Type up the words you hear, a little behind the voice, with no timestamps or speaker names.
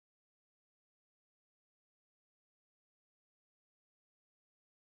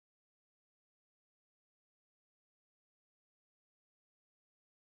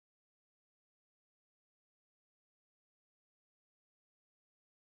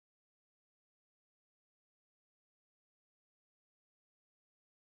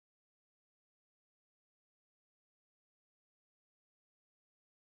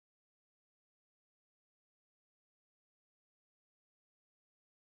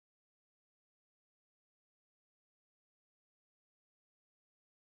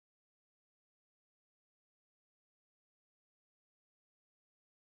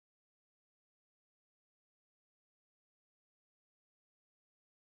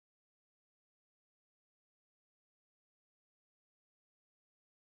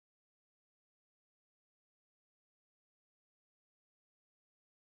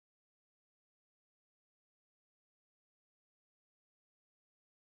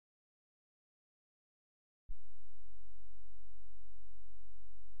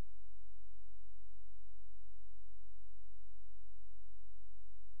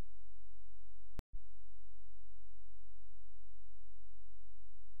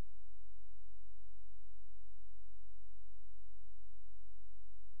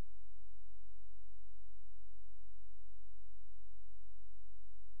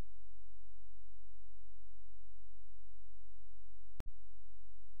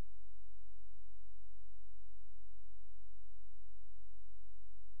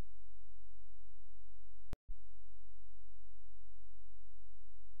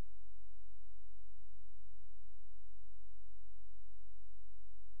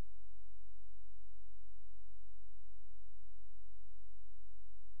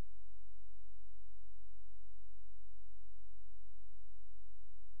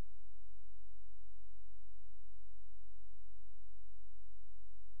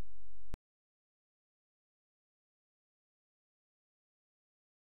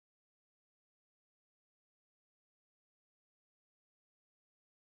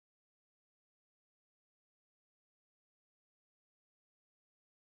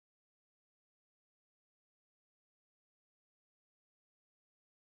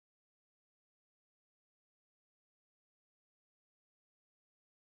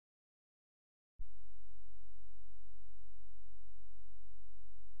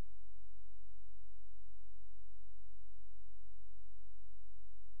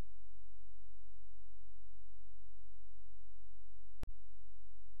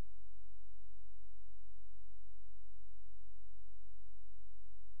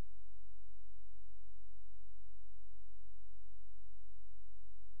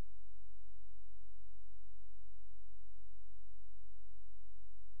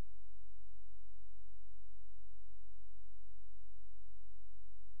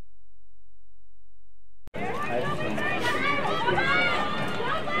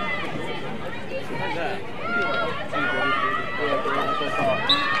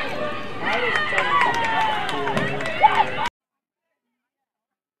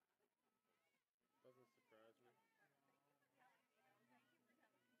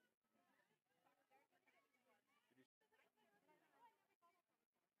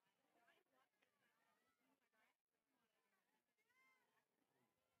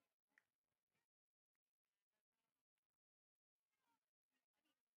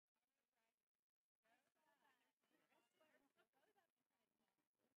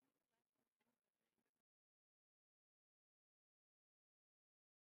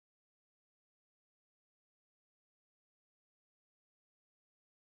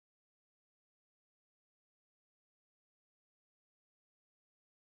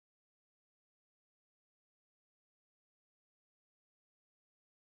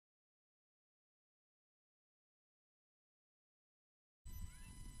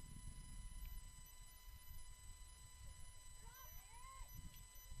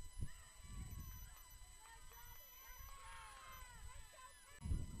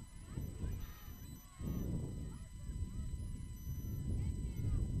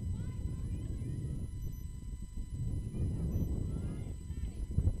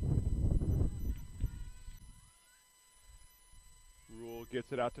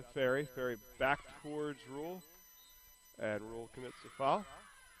gets it out to Ferry. Ferry back towards Rule, and Rule commits a foul.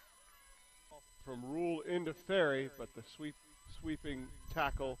 From Rule into Ferry, but the sweeping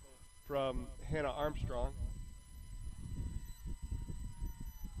tackle from Hannah Armstrong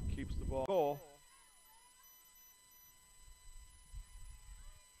keeps the ball. Goal.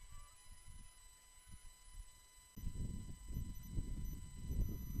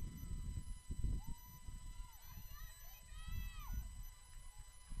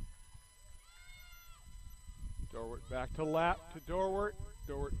 Dorwart back to Lap to Dorwart.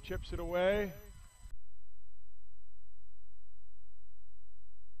 Dorwart chips it away.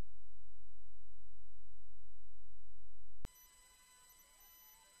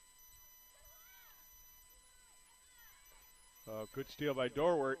 Good steal by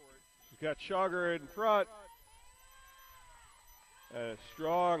Dorwart. She's got Schauger in front. And a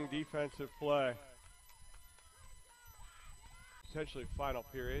strong defensive play. Potentially final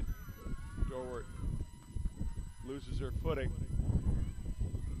period. Dorwart loses her footing.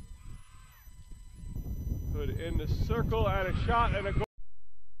 Hood in the circle and a shot and a goal.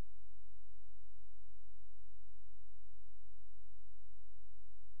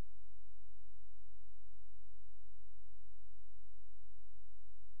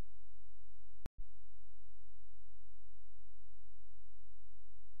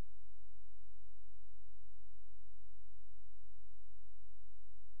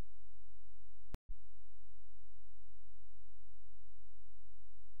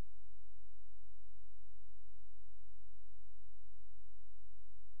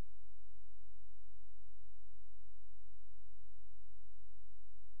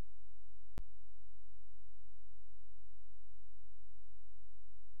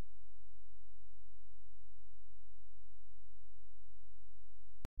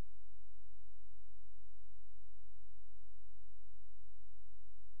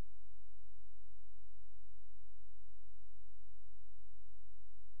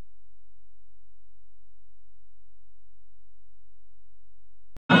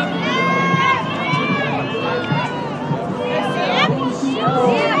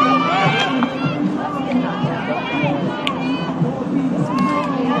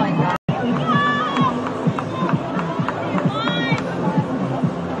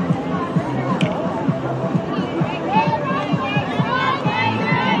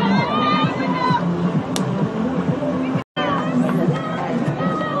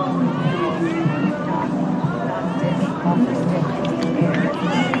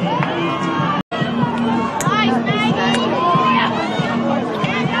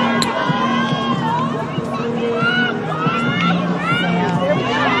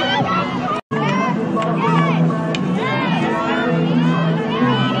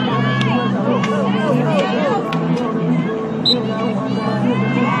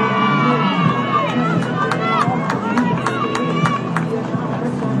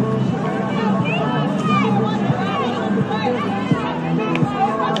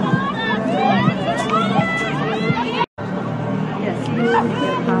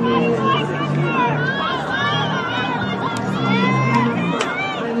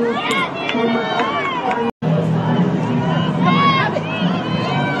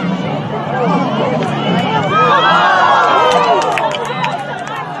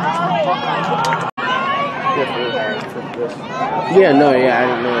 Yeah, no, yeah, I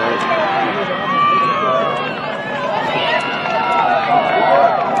don't know that.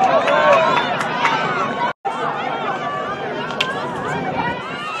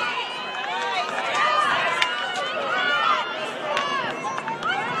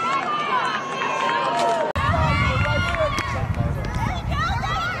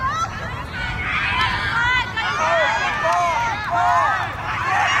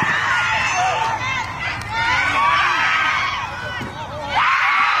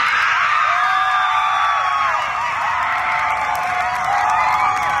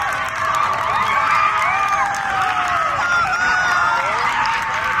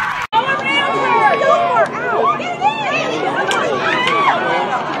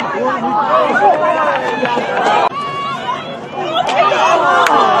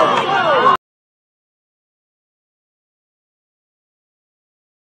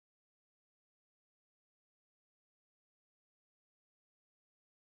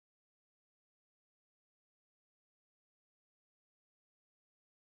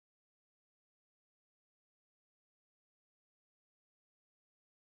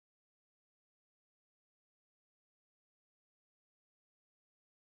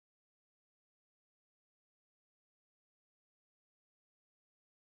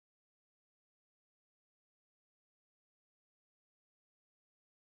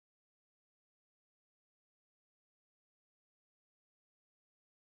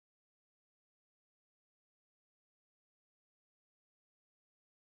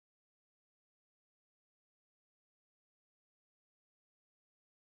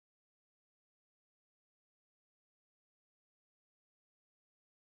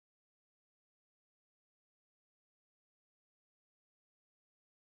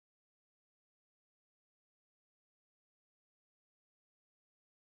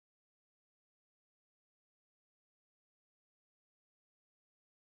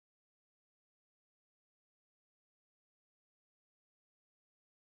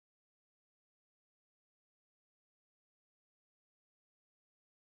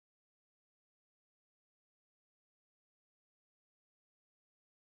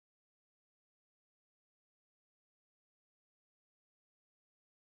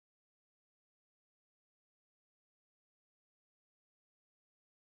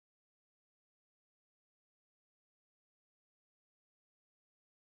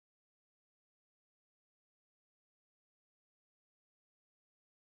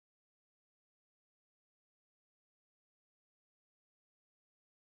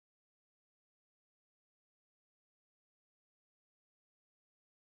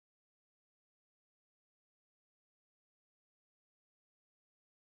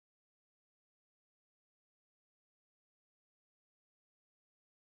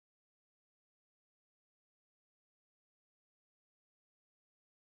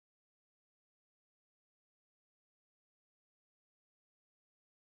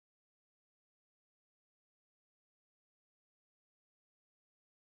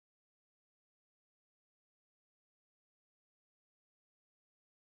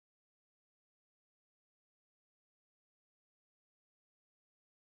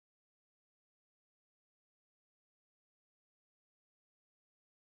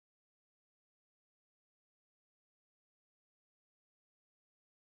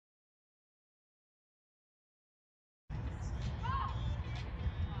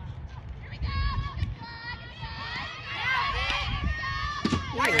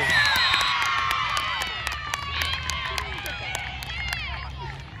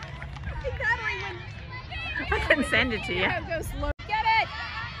 I can send it to you. Go slow. Get it!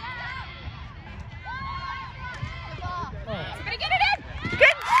 Somebody get it in!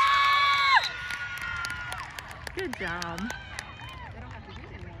 Good job.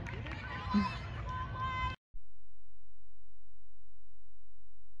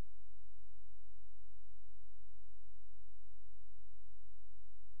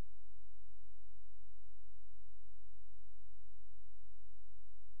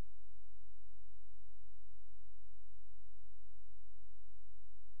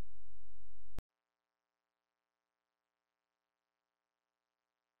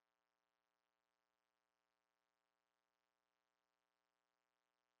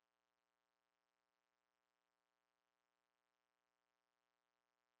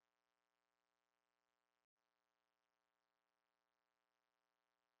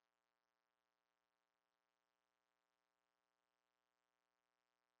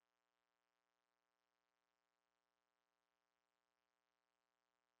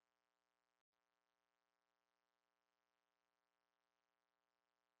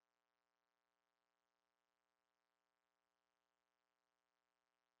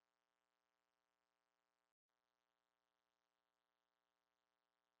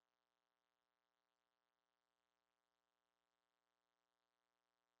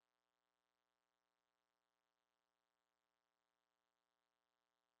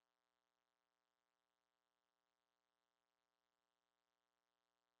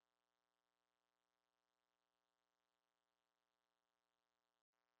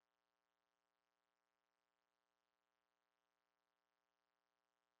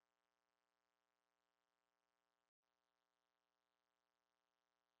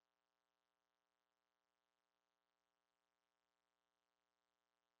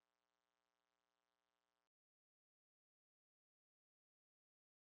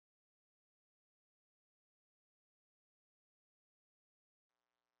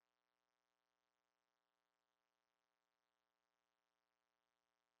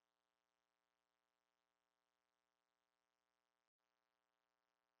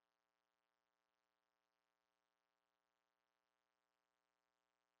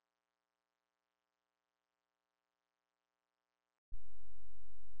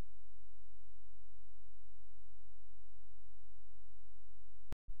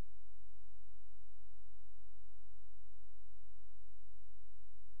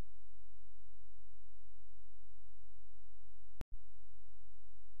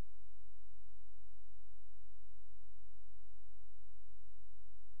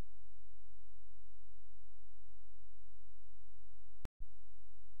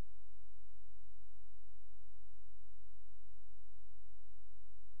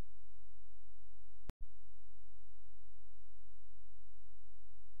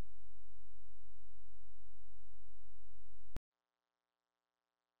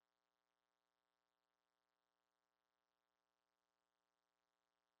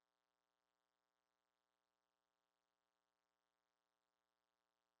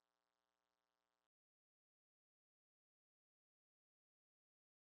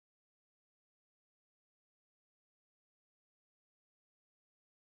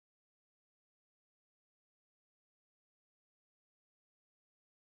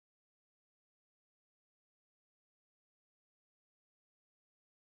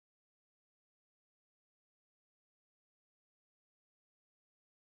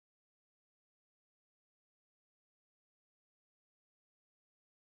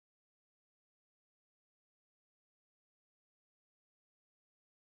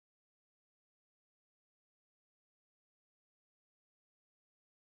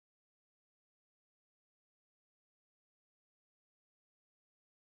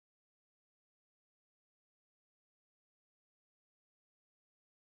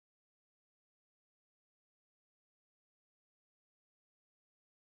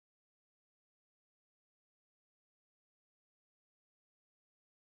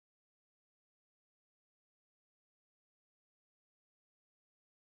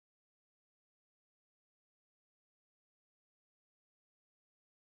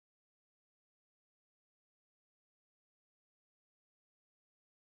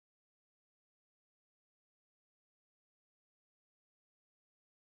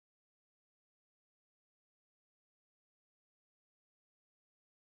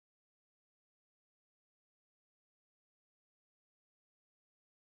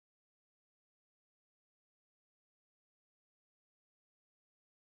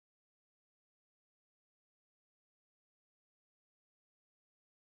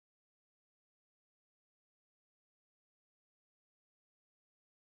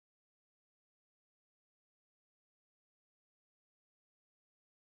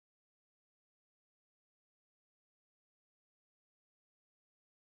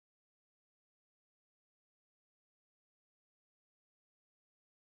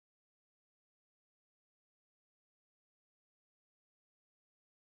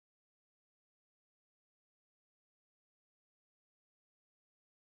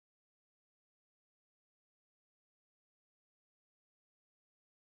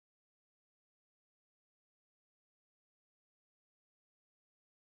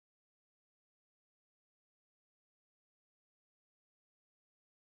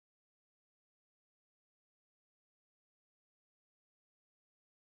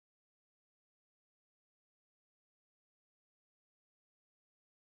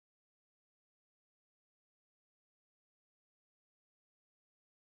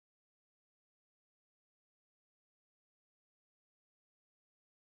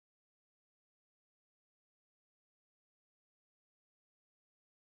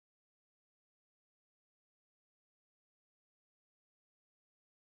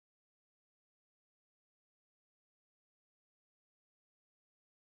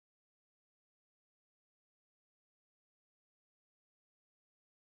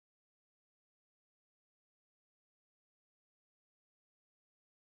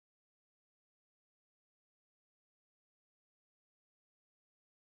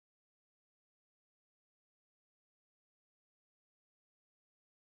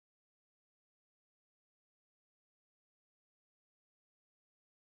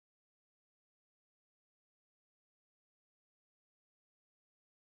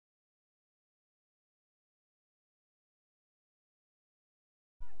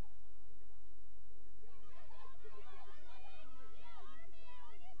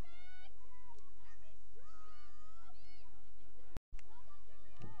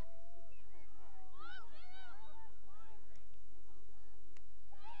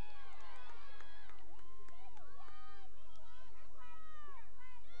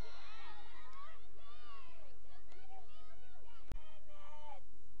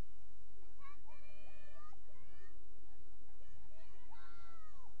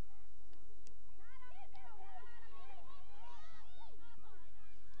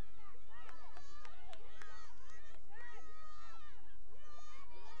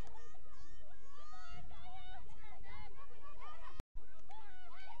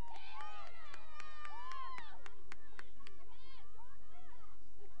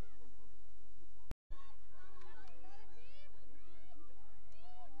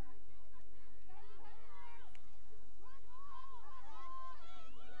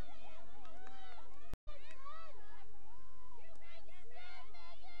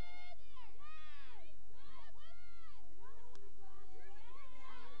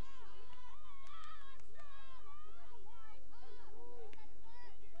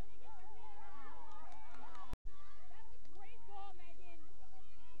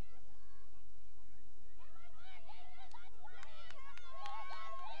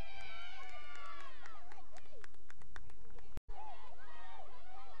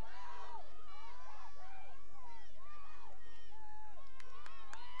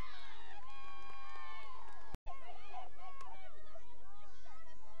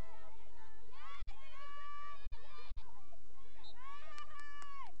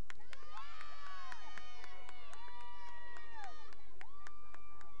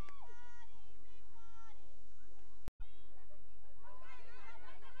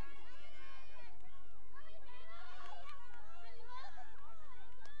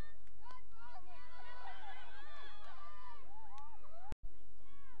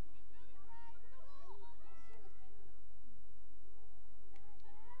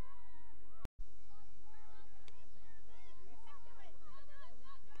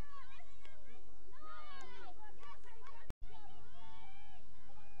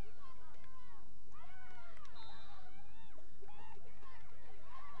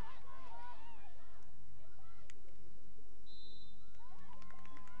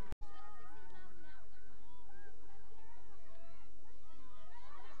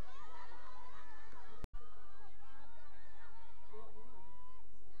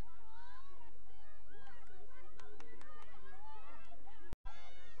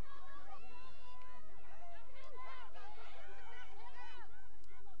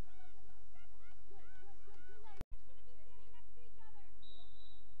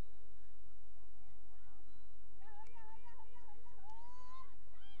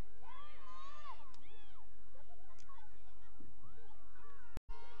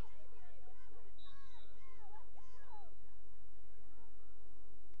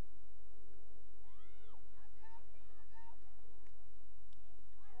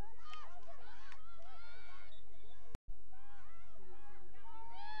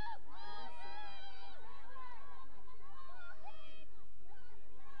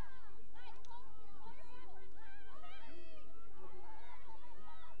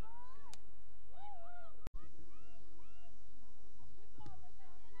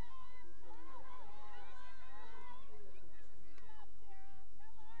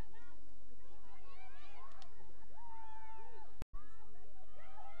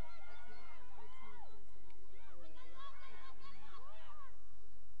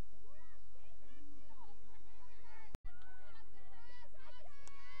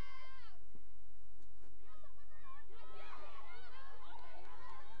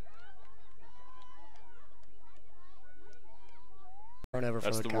 turnover for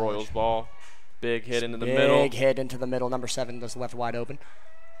That's Hood the College. Royals ball. Big hit into the middle. Big hit into the middle. Number 7 does left wide open.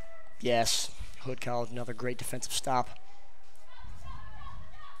 Yes, Hood College, another great defensive stop.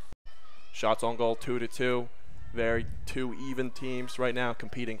 Shots on goal, 2-2. Very two even teams right now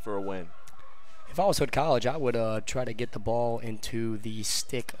competing for a win. If I was Hood College, I would try to get the ball into the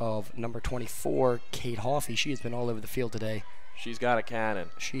stick of number 24, Kate Hoffey. She has been all over the field today. She's got a cannon.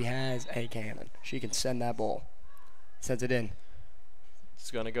 She has a cannon. She can send that ball. Sends it in.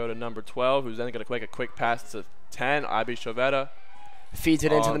 It's going to go to number 12, who's then going to make a quick pass to 10, Ivy Chavetta. Feeds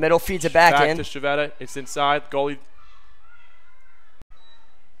it into the middle, feeds it back in. Back to Chavetta. It's inside. Goalie.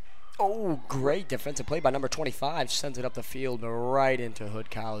 Oh, great defensive play by number 25. Sends it up the field right into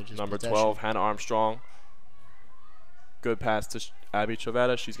Hood College's Number possession. 12, Hannah Armstrong. Good pass to Abby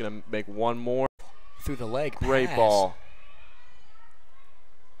Chavetta. She's going to make one more. Through the leg. Great pass. ball.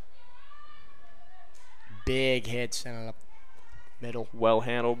 Big hit, sent it up middle. Well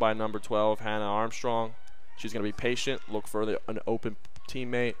handled by number 12, Hannah Armstrong. She's going to be patient, look for an open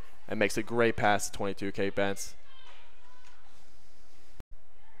teammate, and makes a great pass to 22, Kate Bentz.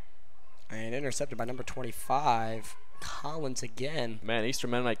 And intercepted by number 25, Collins again. Man, Eastern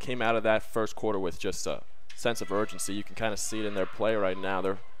Mennonite came out of that first quarter with just a sense of urgency. You can kind of see it in their play right now.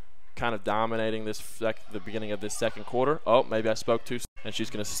 They're kind of dominating this the beginning of this second quarter. Oh, maybe I spoke too soon. And she's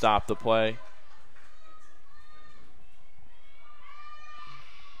going to stop the play.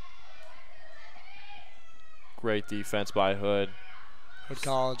 Great defense by Hood. Hood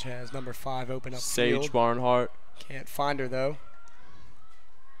College has number 5 open up Sage field. Barnhart. Can't find her though.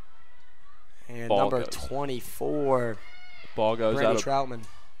 And Ball number goes. 24, Ball goes Brandy out of Troutman.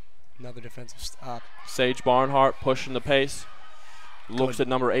 Another defensive stop. Sage Barnhart pushing the pace. Looks at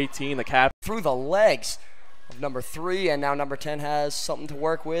number 18, the cap. Through the legs of number 3, and now number 10 has something to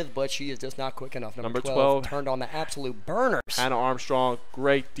work with, but she is just not quick enough. Number 12 12 turned on the absolute burners. Hannah Armstrong,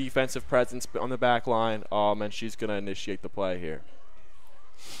 great defensive presence on the back line. And she's going to initiate the play here.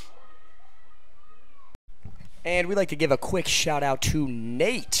 And we'd like to give a quick shout out to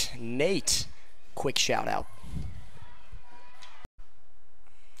Nate. Nate, quick shout out.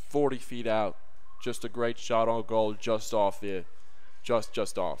 40 feet out. Just a great shot on goal, just off the,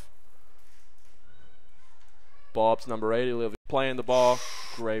 just off. Bob's number 80, Olivia playing the ball.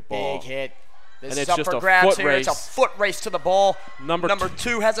 Great ball. Big hit. This And is it's up just for a grabs foot here. race. It's a foot race to the ball. Number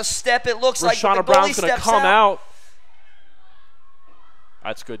 2 has a step. It looks like Rashana the Brown's goalie going to steps come out.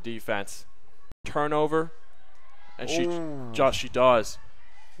 That's good defense. Turnover. And she does.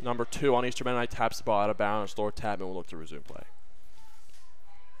 Number 2 on Eastern Mennonite taps the ball out of bounds. Laura Tapman will look to resume play.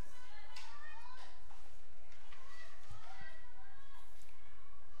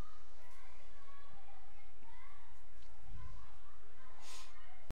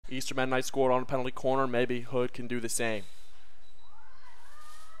 Eastern Mennonite scored on a penalty corner. Maybe Hood can do the same.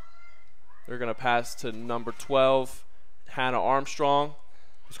 They're going to pass to number 12, Hannah Armstrong.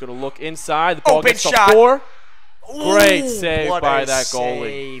 Who's going to look inside. The ball Open gets to shot. 4. Ooh, Great save what by a that goalie.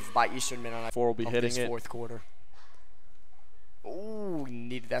 Save by Eastern Mennonite. 4 will be hitting this it. fourth quarter. Ooh,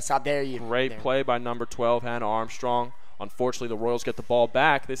 needed that stop. There you Great there. play by number 12, Hannah Armstrong. Unfortunately, the Royals get the ball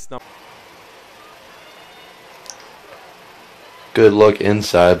back. Good look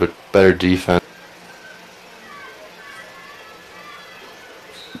inside, but better defense.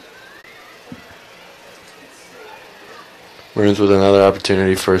 Maroons with another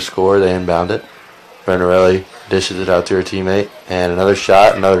opportunity for a score. They inbound it. Brennerelli dishes it out to her teammate. And another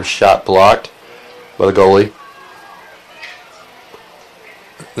shot blocked by the goalie.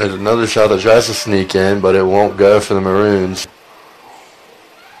 There's another shot that tries to sneak in, but it won't go for the Maroons.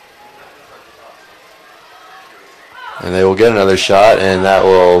 And they will get another shot, and that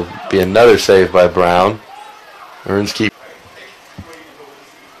will be another save by Brown. Maroons keep.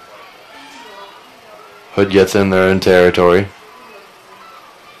 Hood gets in their own territory.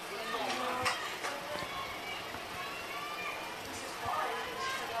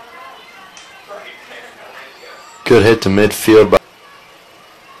 Good hit to midfield by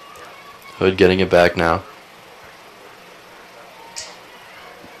Hood, getting it back now.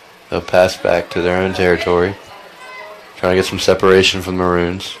 They'll pass back to their own territory. Trying to get some separation from the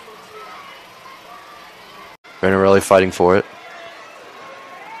Maroons. Brennerelli fighting for it.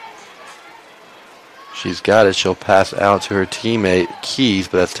 She's got it. She'll pass out to her teammate, Keys,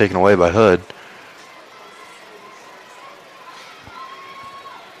 but that's taken away by Hood.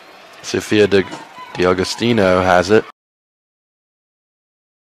 Sophia D'Agostino has it.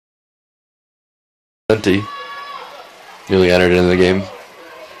 Newly entered into the game.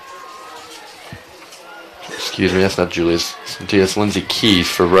 Excuse me, that's not Julius. That's Lindsay Keys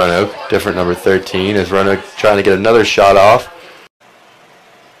for Roanoke. Different number 13 as Roanoke trying to get another shot off.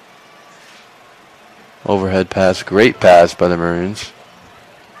 Overhead pass. Great pass by the Maroons.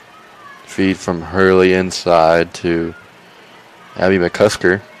 Feed from Hurley inside to Abby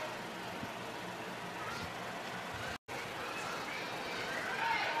McCusker.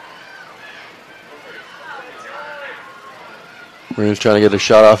 Maroons trying to get a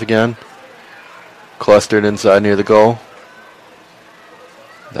shot off again. Clustered inside near the goal.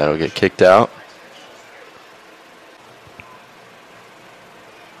 That'll get kicked out.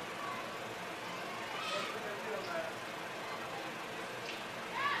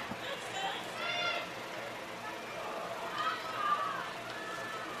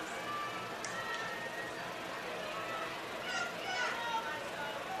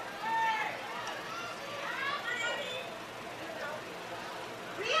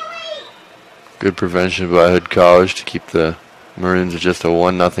 Good prevention by Hood College to keep the Maroons at just a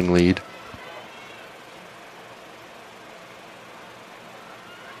 1-0 lead.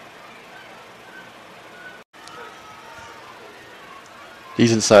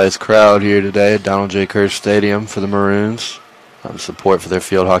 Decent sized crowd here today at Donald J. Kerr Stadium for the Maroons. Support for their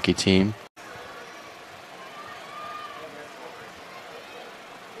field hockey team.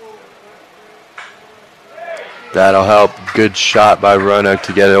 That'll help. Good shot by Roanoke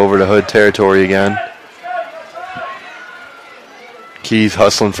to get it over to Hood territory again. Keys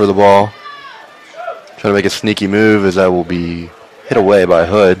hustling for the ball. Trying to make a sneaky move as that will be hit away by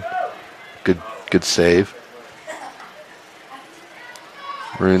Hood. Good save.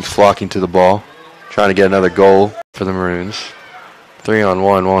 Maroons flocking to the ball. Trying to get another goal for the Maroons.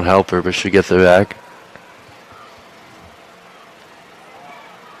 3-on-1 won't help her, but she gets it back.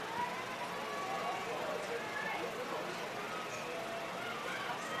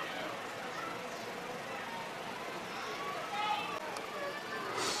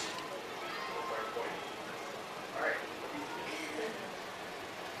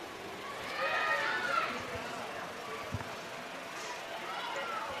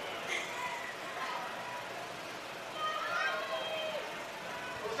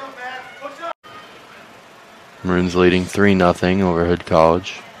 Maroons leading 3-0 over Hood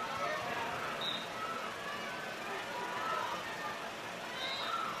College.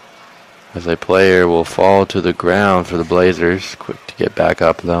 As a player will fall to the ground for the Blazers. Quick to get back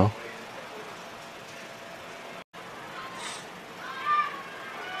up though.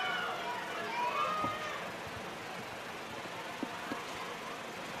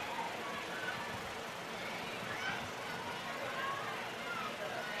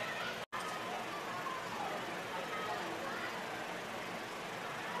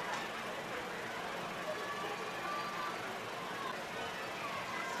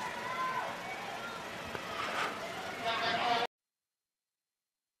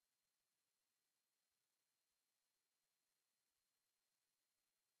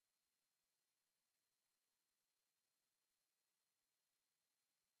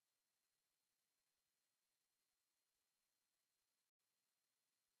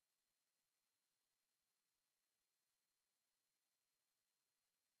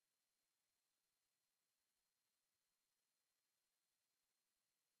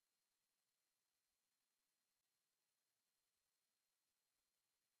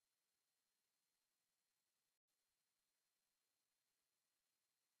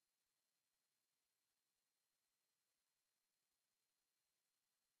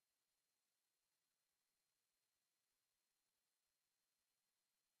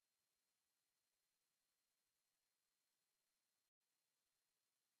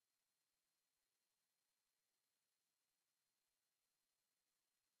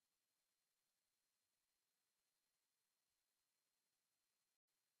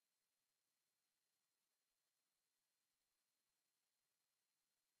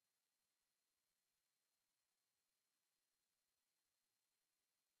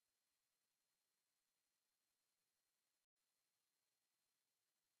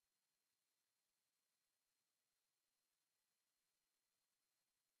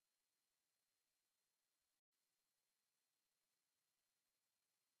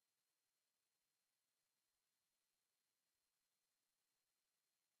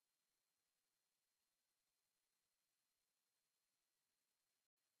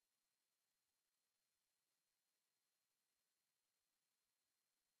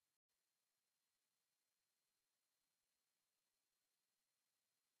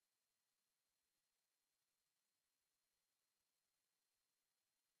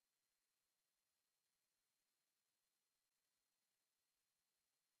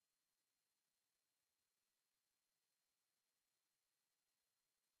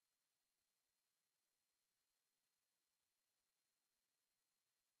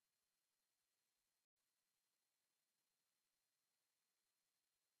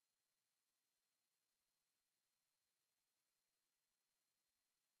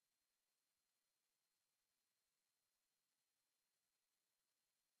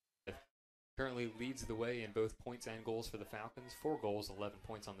 currently leads the way in both points and goals for the Falcons. 4 goals, 11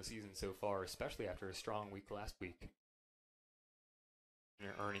 points on the season so far, especially after a strong week last week.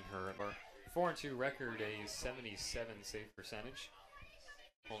 Earning her 4-2 record, a 77 save percentage,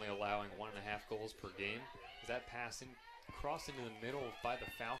 only allowing 1.5 goals per game. As that pass crossed into the middle by the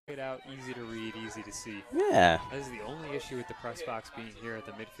Falcons. Out, easy to read, easy to see. Yeah. That is the only issue with the press box being here at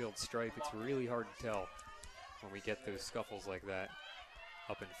the midfield stripe. It's really hard to tell when we get those scuffles like that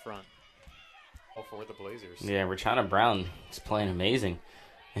up in front. All for the Blazers. Yeah, Rashana Brown is playing amazing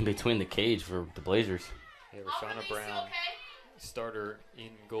in between the cage for the Blazers. Yeah, Rashana Brown, starter in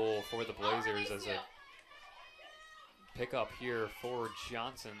goal for the Blazers as a pickup here for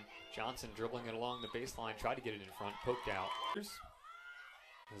Johnson. Johnson dribbling it along the baseline, tried to get it in front, poked out. As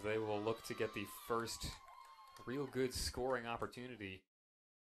they will look to get the first real good scoring opportunity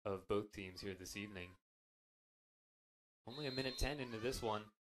of both teams here this evening. Only a minute 10 into this one.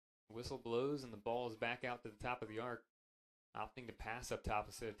 Whistle blows and the ball is back out to the top of the arc. Opting to pass up top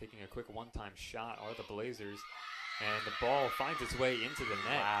instead of taking a quick one-time shot are the Blazers. And the ball finds its way into the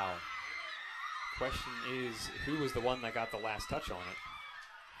net. Wow. Question is, who was the one that got the last touch on it?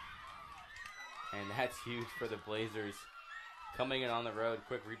 And that's huge for the Blazers. Coming in on the road,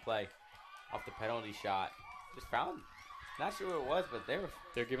 quick replay off the penalty shot. Just found, not sure who it was, but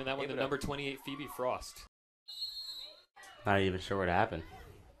they're giving that one to number 28, Phoebe Frost. Not even sure what happened.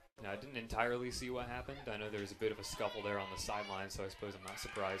 Now, I didn't entirely see what happened. I know there was a bit of a scuffle there on the sideline, so I suppose I'm not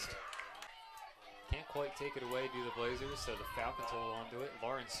surprised. Can't quite take it away, do the Blazers, so the Falcons hold on to it.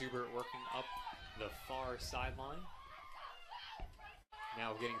 Lauren Subert working up the far sideline.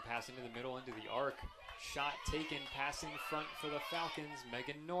 Now getting passed into the middle, into the arc. Shot taken, passing front for the Falcons.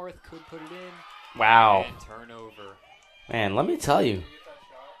 Megan North could put it in. Wow. And turnover. Man, let me tell you.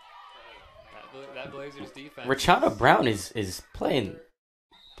 That Blazers defense. Rashana Brown is playing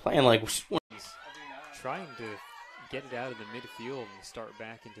like... Trying to get it out of the midfield and start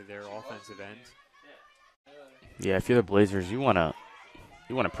back into their offensive end. Yeah, if you're the Blazers, you wanna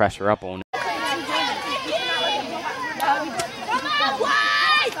pressure up on it.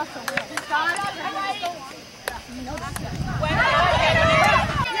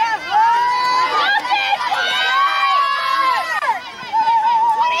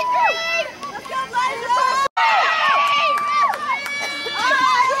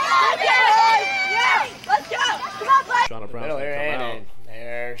 Rashana Brown's gonna come out.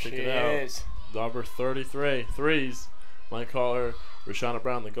 There she is. Number 33, threes. Might call her Rashana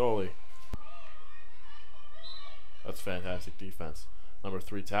Brown, the goalie. That's fantastic defense. Number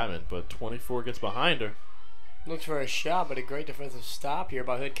 3, Tapman, but 24 gets behind her. Looks for a shot, but a great defensive stop here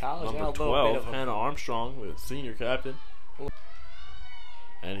by Hood College. Number 12, Hannah Armstrong, with senior captain.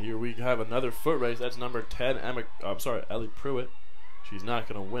 And here we have another foot race. That's number 10, Ellie Pruitt. She's not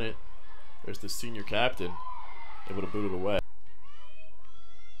going to win it. There's the senior captain, able to boot it away.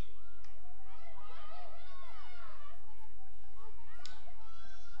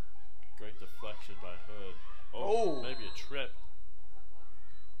 Great deflection by Hood. Oh, maybe a trip.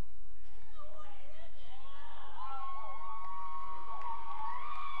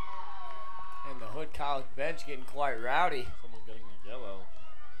 And the Hood College bench getting quite rowdy. Someone getting the yellow.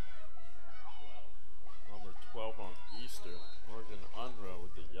 Number 12 on Easter, Morgan Unruh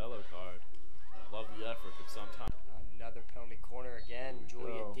with the yellow card. Love the effort, but sometimes. Another penalty corner again.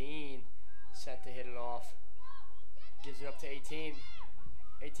 Julia Dean set to hit it off. Gives it up to 18.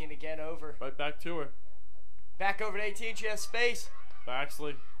 18 again over. Right back to her. Back over to 18. She has space.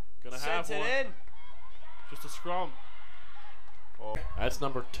 Baxley gonna have one. Sends it in. Just a scrum. Oh, that's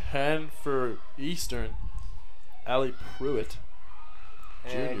number 10 for Eastern, Ellie Pruitt,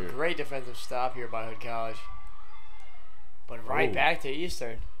 And Junior. great defensive stop here by Hood College. But right back to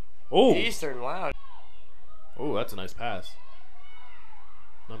Eastern. Oh, Eastern, wow. Oh, that's a nice pass.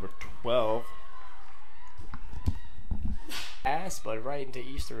 Number 12. Pass, but right into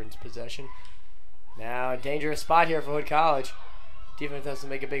Eastern's possession. Now, a dangerous spot here for Hood College. Defense has to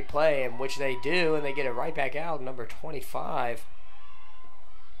make a big play, and which they do, and they get it right back out. Number 25.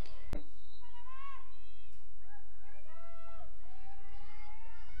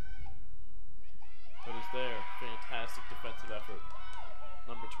 But it's there. Fantastic defensive effort.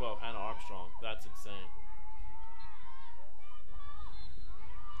 Number 12, Hannah Armstrong. That's insane.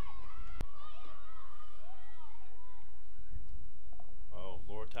 Oh,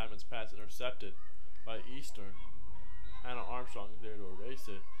 Laura Tapman's pass intercepted by Eastern. Hannah Armstrong is there to erase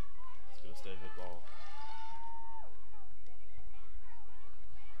it. It's going to stay Hood ball.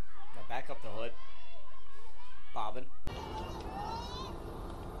 Now back up the Hood. Bobbin.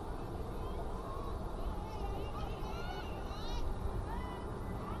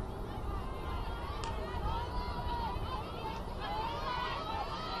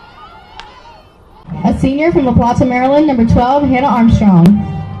 senior from La Plata, Maryland, number 12, Hannah Armstrong.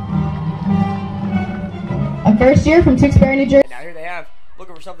 A first year from Tewksbury, New Jersey. Now here they have,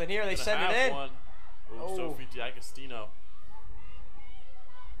 looking for something here. They send it in. One. Oh. Sophie D'Agostino.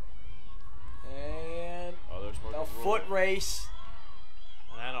 And there's the Morgan foot Rule. race.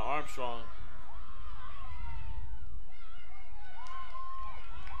 And Hannah Armstrong.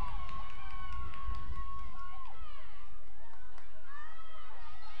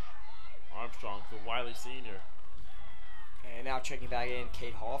 Armstrong to Wiley Sr. And now checking back in,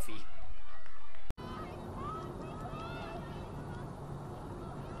 Kate Hoffey.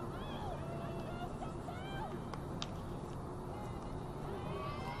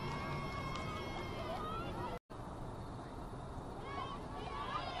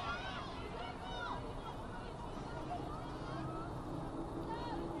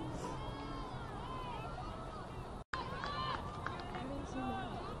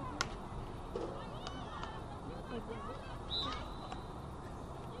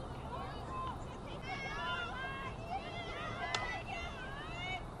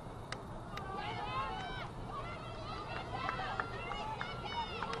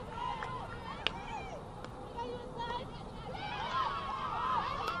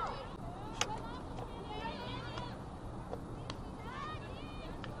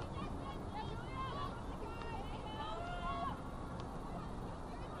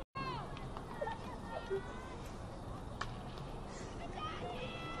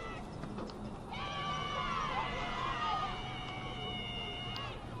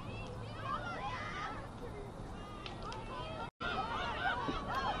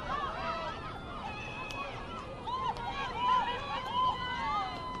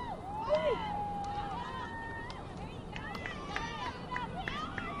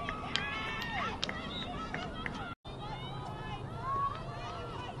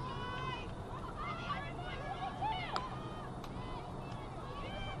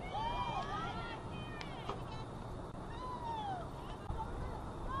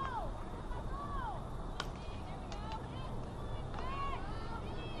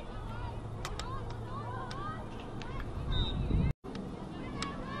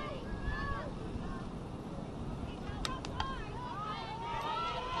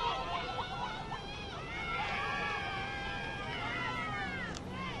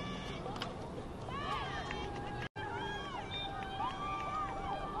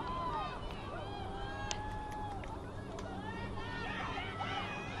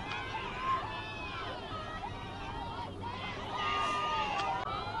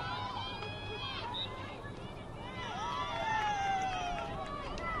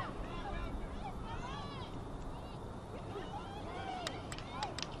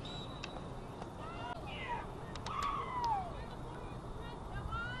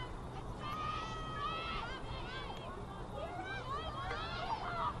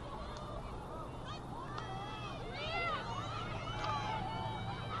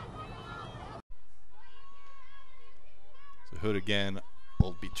 Hood again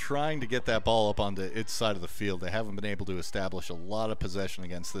will be trying to get that ball up onto its side of the field. They haven't been able to establish a lot of possession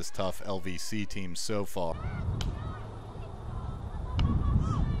against this tough LVC team so far.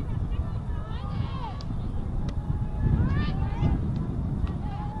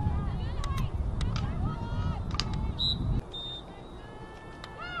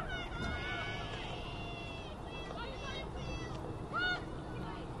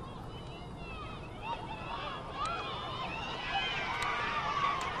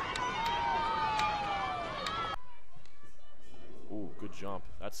 Good jump.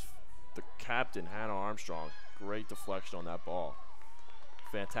 That's the captain, Hannah Armstrong. Great deflection on that ball.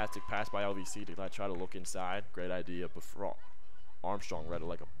 Fantastic pass by LVC to try to look inside. Great idea, but Armstrong read it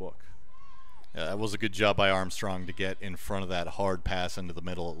like a book. Yeah, that was a good job by Armstrong to get in front of that hard pass into the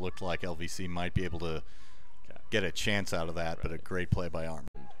middle. It looked like LVC might be able to get a chance out of that, but a great play by Arm.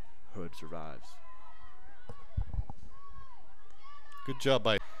 Hood survives. Good job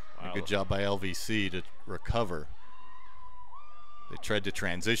by LVC to recover. They tried to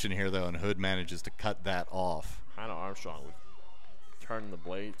transition here though, and Hood manages to cut that off. Hannah Armstrong with turning the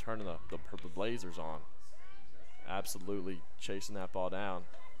Blazers on. Absolutely chasing that ball down.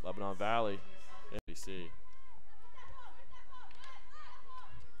 Lebanon Valley, NBC.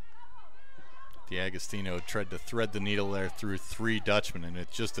 D'Agostino tried to thread the needle there through three Dutchmen, and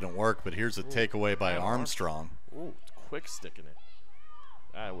it just didn't work. But here's a takeaway by Armstrong. Ooh, quick sticking it.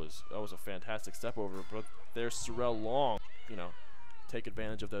 That was a fantastic step over. But there's Sorrell Long, take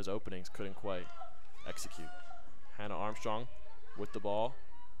advantage of those openings, couldn't quite execute. Hannah Armstrong with the ball,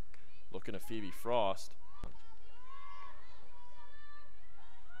 looking at Phoebe Frost.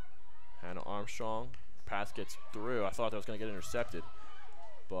 Hannah Armstrong pass gets through. I thought that was going to get intercepted.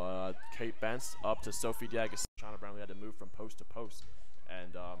 But Kate Bentz up to Sophie Diagas. Shauna Brownlee had to move from post to post.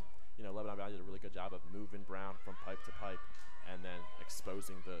 And, you know, Lebanon Valley did a really good job of moving Brown from pipe to pipe and then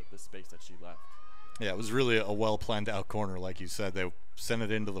exposing the space that she left. Yeah, it was really a well-planned out corner, like you said. They sent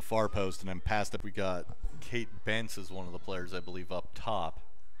it into the far post and then passed it. We got Kate Bentz as one of the players, I believe, up top.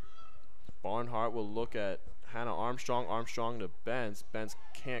 Barnhart will look at Hannah Armstrong. Armstrong to Bentz. Bentz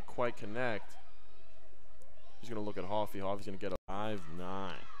can't quite connect. She's going to look at Hoffey. Hoffey's going to get a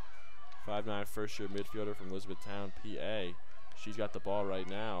 5'9". 5'9" first-year midfielder from Elizabethtown, PA. She's got the ball right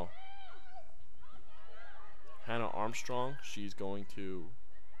now. Hannah Armstrong, she's going to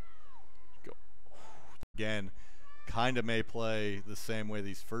go. Again, kind of may play the same way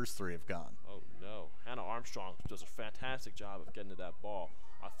these first three have gone. Oh, no. Hannah Armstrong does a fantastic job of getting to that ball.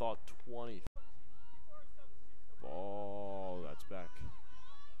 I thought 20. Ball, that's back.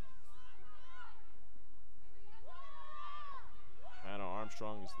 Hannah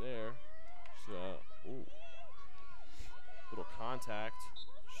Armstrong is there. Ooh. Little contact.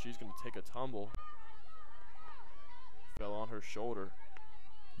 She's going to take a tumble. Fell on her shoulder.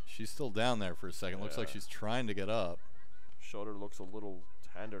 She's still down there for a second. Yeah. Looks like she's trying to get up. Shoulder looks a little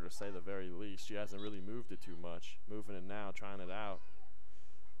tender, to say the very least. She hasn't really moved it too much. Moving it now, trying it out.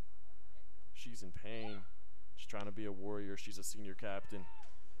 She's in pain. She's trying to be a warrior. She's a senior captain.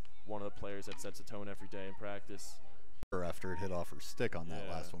 One of the players that sets a tone every day in practice. After it hit off her stick on that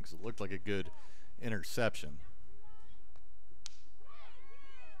last one, because it looked like a good interception.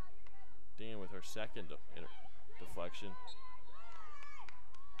 Dean with her second deflection.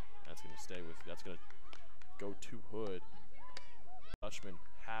 That's going to stay with. That's going to go to Hood. Dutchmen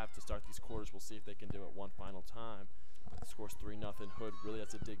have to start these quarters. We'll see if they can do it one final time. Scores 3-0. Hood really has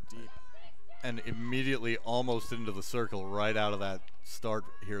to dig deep. And immediately almost into the circle right out of that start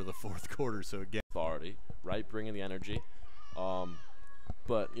here, the fourth quarter. So again, authority, right, bringing the energy.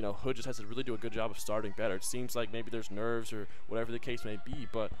 But, you know, Hood just has to really do a good job of starting better. It seems like maybe there's nerves or whatever the case may be,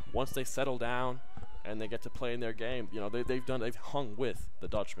 but once they settle down and they get to play in their game, you know, they've hung with the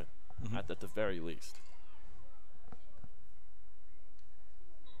Dutchmen at the very least.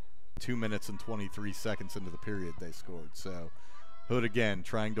 2 minutes and 23 seconds into the period they scored. So Hood again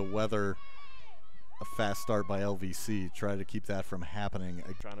trying to weather a fast start by LVC, try to keep that from happening.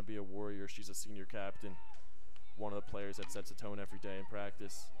 Trying to be a warrior. She's a senior captain. One of the players that sets a tone every day in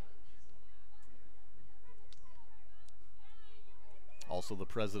practice. Also the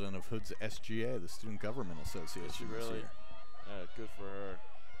president of Hood's SGA, the Student Government Association. Is she really? Good for her.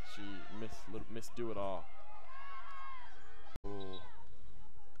 She missed do it all. Ooh.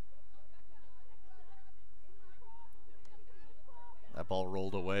 That ball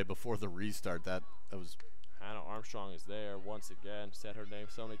rolled away before the restart. That was. Hannah Armstrong is there once again. Said her name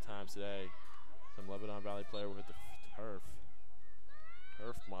so many times today. Some Lebanon Valley player with the turf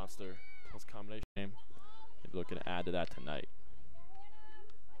monster. Plus combination name. Maybe looking to add to that tonight.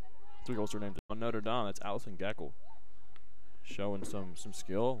 3 goals are named on Notre Dame. That's Allison Geckel. Showing some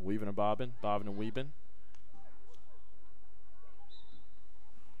skill. Weaving and bobbing and weaving.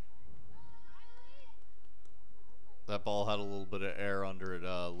 That ball had a little bit of air under it.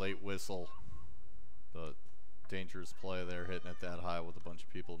 Late whistle. But dangerous play there, hitting it that high with a bunch of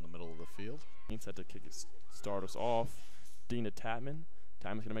people in the middle of the field. Had to start us off. Dina Tatman.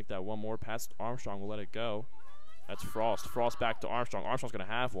 Tatman's going to make that one more pass. Armstrong will let it go. That's Frost. Frost back to Armstrong. Armstrong's going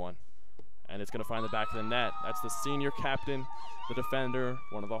to have one. And it's going to find the back of the net. That's the senior captain, the defender,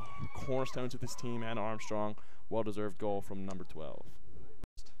 one of the cornerstones of this team, Hannah Armstrong. Well-deserved goal from number 12.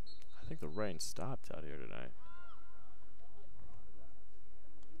 I think the rain stopped out here tonight.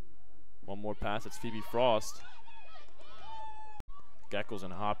 One more pass. It's Phoebe Frost. Geckel's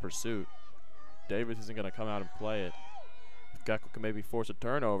in hot pursuit. Davis isn't going to come out and play it. If Geckel can maybe force a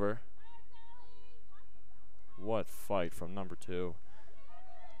turnover. What fight from number 2.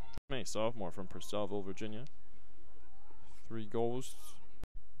 May sophomore from Purcellville, Virginia. 3 goals.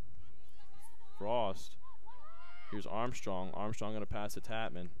 Frost. Here's Armstrong. Armstrong going to pass to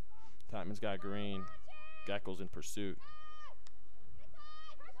Tatman. Tatman's got green. Geckel's in pursuit.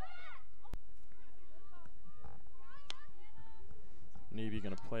 Navy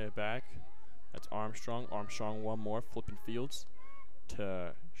going to play it back. That's Armstrong. Armstrong one more. Flipping fields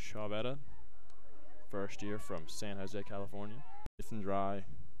to Chavetta. First year from San Jose, California. It's and dry.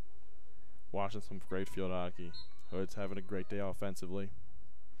 Watching some great field hockey. Hood's having a great day offensively.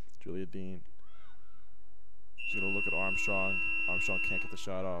 Julia Dean. She's going to look at Armstrong. Armstrong can't get the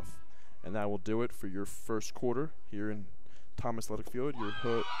shot off. And that will do it for your first quarter here in Thomas Athletic Field. Your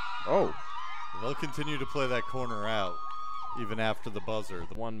Hood. Oh! They'll continue to play that corner out even after the buzzer.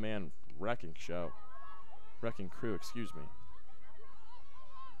 The one-man wrecking show. Wrecking Crew, excuse me.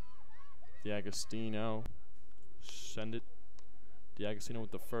 D'Agostino, send it. D'Agostino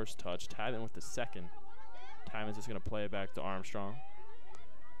with the first touch. Tyman with the second. Tyman's just going to play it back to Armstrong.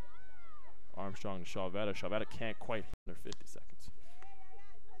 Armstrong to Chavetta. Chavetta can't quite under 50 seconds.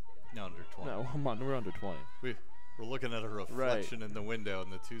 No, under 20. No, we're under 20. We're looking at a reflection in the window,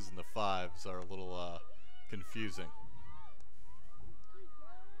 and the 2s and the 5s are a little confusing.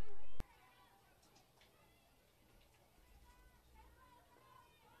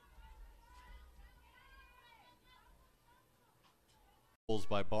 Goals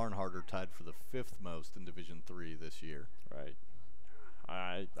by Barnhart are tied for the 5th most in Division III this year. Right.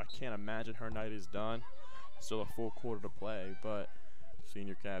 I can't imagine her night is done. Still a full quarter to play, but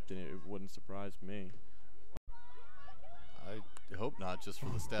senior captain, it wouldn't surprise me. I hope not, just for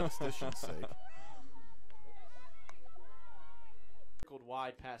the statistician's sake. Circled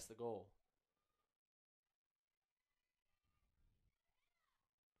wide past the goal.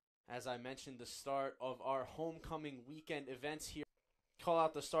 As I mentioned, the start of our homecoming weekend events here. Call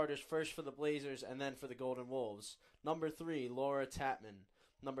out the starters first for the Blazers and then for the Golden Wolves. Number 3, Laura Tatman.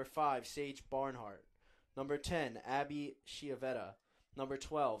 Number 5, Sage Barnhart. Number 10, Abby Chiavetta. Number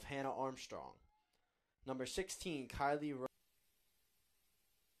 12, Hannah Armstrong. Number 16, Kylie Rose.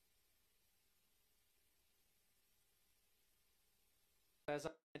 As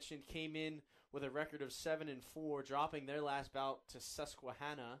I mentioned, came in with a record of 7-4, dropping their last bout to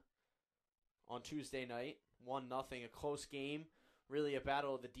Susquehanna on Tuesday night. 1-0, a close game. Really a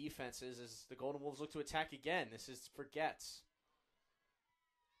battle of the defenses as the Golden Wolves look to attack again. This is for Getz.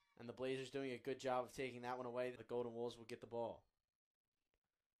 And the Blazers doing a good job of taking that one away. The Golden Wolves will get the ball.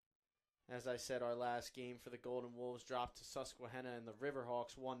 As I said, our last game for the Golden Wolves dropped to Susquehanna and the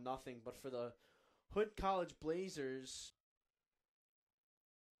Riverhawks 1-0. But for the Hood College Blazers,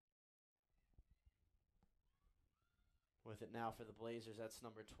 with it now for the Blazers, that's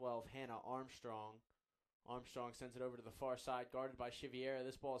number 12, Hannah Armstrong. Armstrong sends it over to the far side, guarded by Chiviera.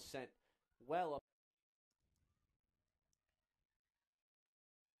 This ball is sent well up.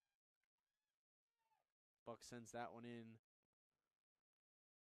 Buck sends that one in.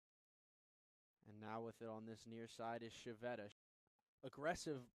 And now with it on this near side is Chiavetta.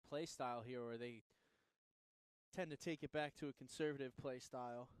 Aggressive play style here, where they tend to take it back to a conservative play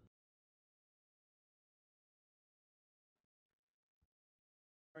style.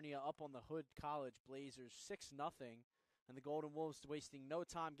 Up on the Hood College Blazers 6-0, and the Golden Wolves wasting no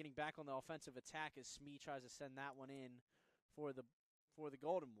time getting back on the offensive attack as Smee tries to send that one in for the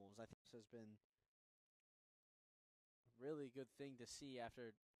Golden Wolves. I think this has been a really good thing to see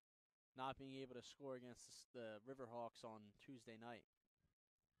after not being able to score against the Riverhawks on Tuesday night.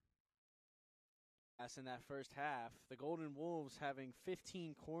 As in that first half, the Golden Wolves having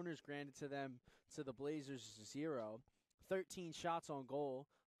 15 corners granted to them to the Blazers 0, 13 shots on goal.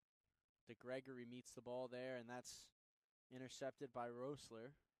 Gregory meets the ball there, and that's intercepted by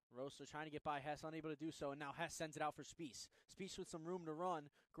Rosler. Rosler trying to get by Hess, unable to do so, and now Hess sends it out for Spies. Spies with some room to run.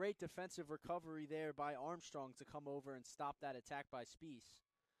 Great defensive recovery there by Armstrong to come over and stop that attack by Spies.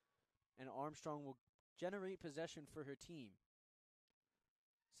 And Armstrong will generate possession for her team.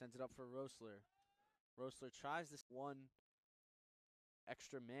 Sends it up for Rosler. Rosler tries this one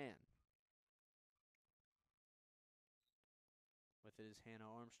extra man. With it is Hannah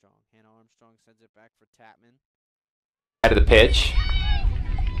Armstrong. Hannah Armstrong sends it back for Tatman. Out of the pitch.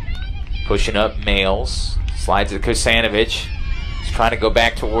 Pushing up Males. Slides to Kosanovic. He's trying to go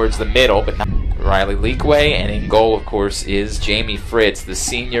back towards the middle, but not. Riley Leakway, and in goal, of course, is Jamie Fritz, the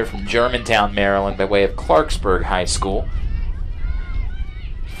senior from Germantown, Maryland, by way of Clarksburg High School.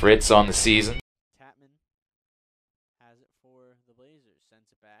 Fritz on the season. Tatman has it for the Blazers.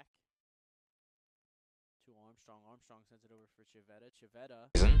 Sends it back to Armstrong. Armstrong sends it over for Chiavetta. Chiavetta.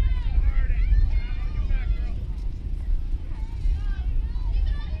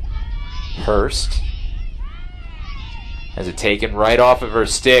 Hurst has it taken right off of her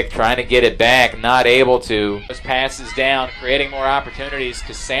stick, trying to get it back, not able to. Just passes down, creating more opportunities.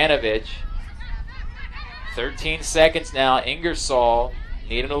 Kosanovic. 13 seconds now. Ingersoll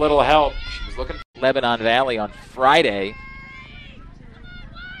needing a little help. She was looking for Lebanon Valley on Friday.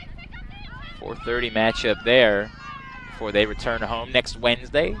 4:30 matchup there before they return home next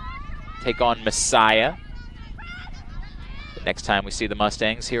Wednesday. Take on Messiah. The next time we see the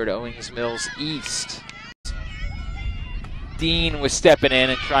Mustangs here at Owings Mills East. Dean was stepping in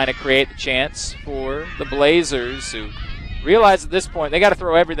and trying to create the chance for the Blazers, who realize at this point they got to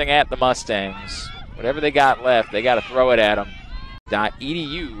throw everything at the Mustangs. Whatever they got left, they got to throw it at them.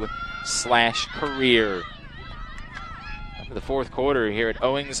 .edu/career. into the fourth quarter here at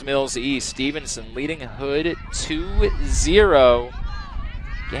Owings Mills East. Stevenson leading Hood 2-0.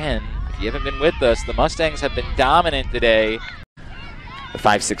 Again, if you haven't been with us, the Mustangs have been dominant today. The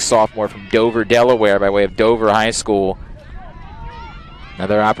 5'6" sophomore from Dover, Delaware, by way of Dover High School.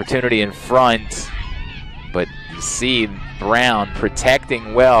 Another opportunity in front, but you see Brown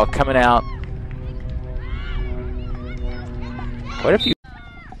protecting well, coming out. What if you...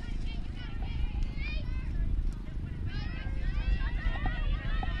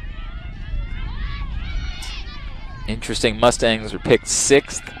 Interesting, Mustangs were picked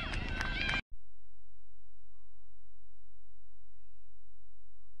 6th.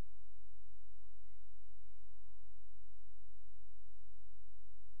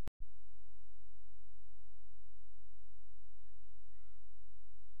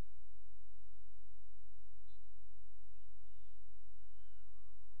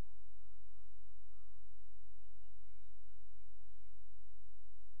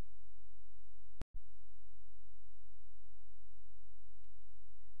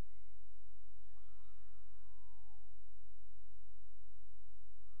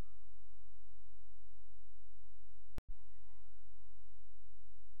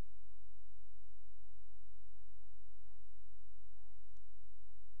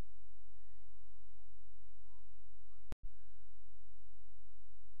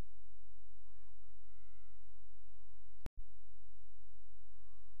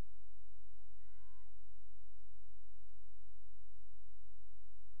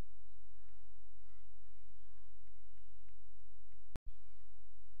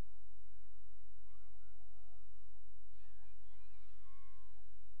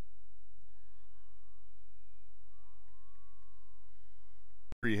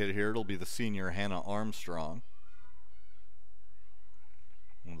 Free hit here, it'll be the senior Hannah Armstrong,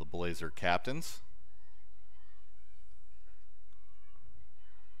 one of the Blazer captains.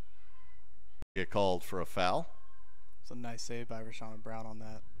 Get called for a foul. It's a nice save by Rashana Brown on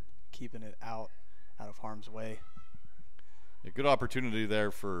that, keeping it out of harm's way. A good opportunity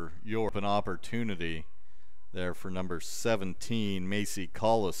there for York. An opportunity there for number 17, Macy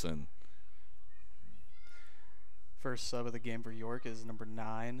Collison. First sub of the game for York is number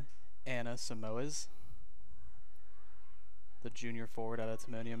 9, Anna Samoas, the junior forward out of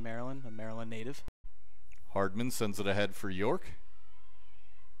Timonium, Maryland, a Maryland native. Hardman sends it ahead for York.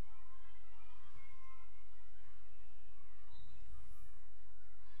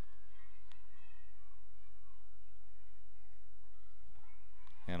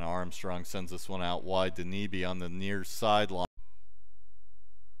 And Armstrong sends this one out wide to Nebe on the near sideline.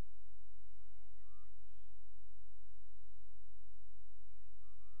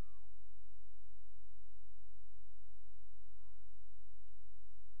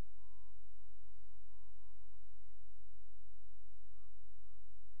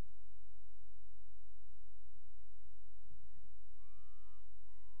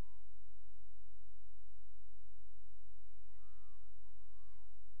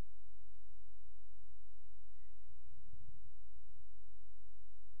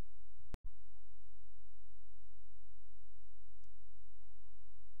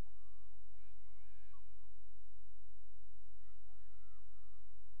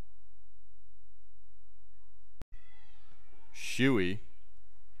 Shuey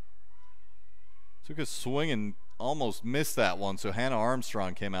took a swing and almost missed that one, so Hannah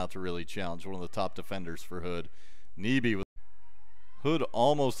Armstrong came out to really challenge, one of the top defenders for Hood. Nebe with Hood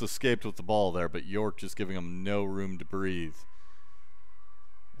almost escaped with the ball there, but York just giving him no room to breathe.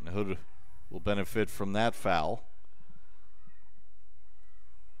 And Hood will benefit from that foul.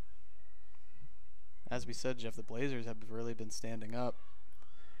 As we said, Jeff, the Blazers have really been standing up.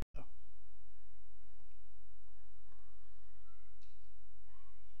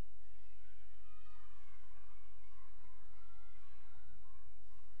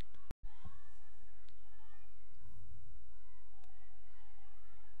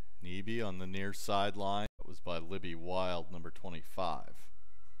 Nebe on the near sideline. That was by Libby Wild, number 25.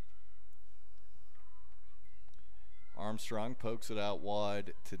 Armstrong pokes it out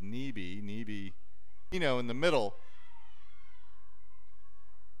wide to Nebe. Nebe, in the middle.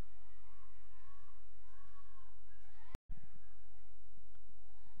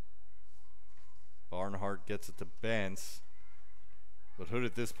 Barnhart gets it to Bentz. But Hood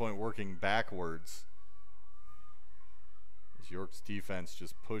at this point working backwards. York's defense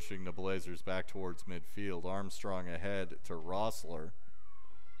just pushing the Blazers back towards midfield. Armstrong ahead to Rossler.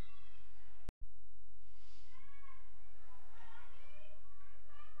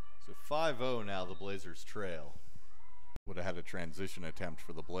 So 5-0 now, the Blazers trail. Would have had a transition attempt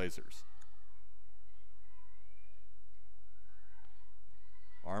for the Blazers.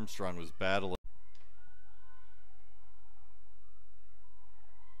 Armstrong was battling.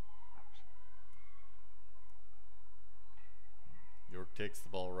 York takes the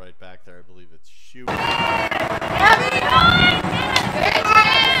ball right back there. I believe it's shooting.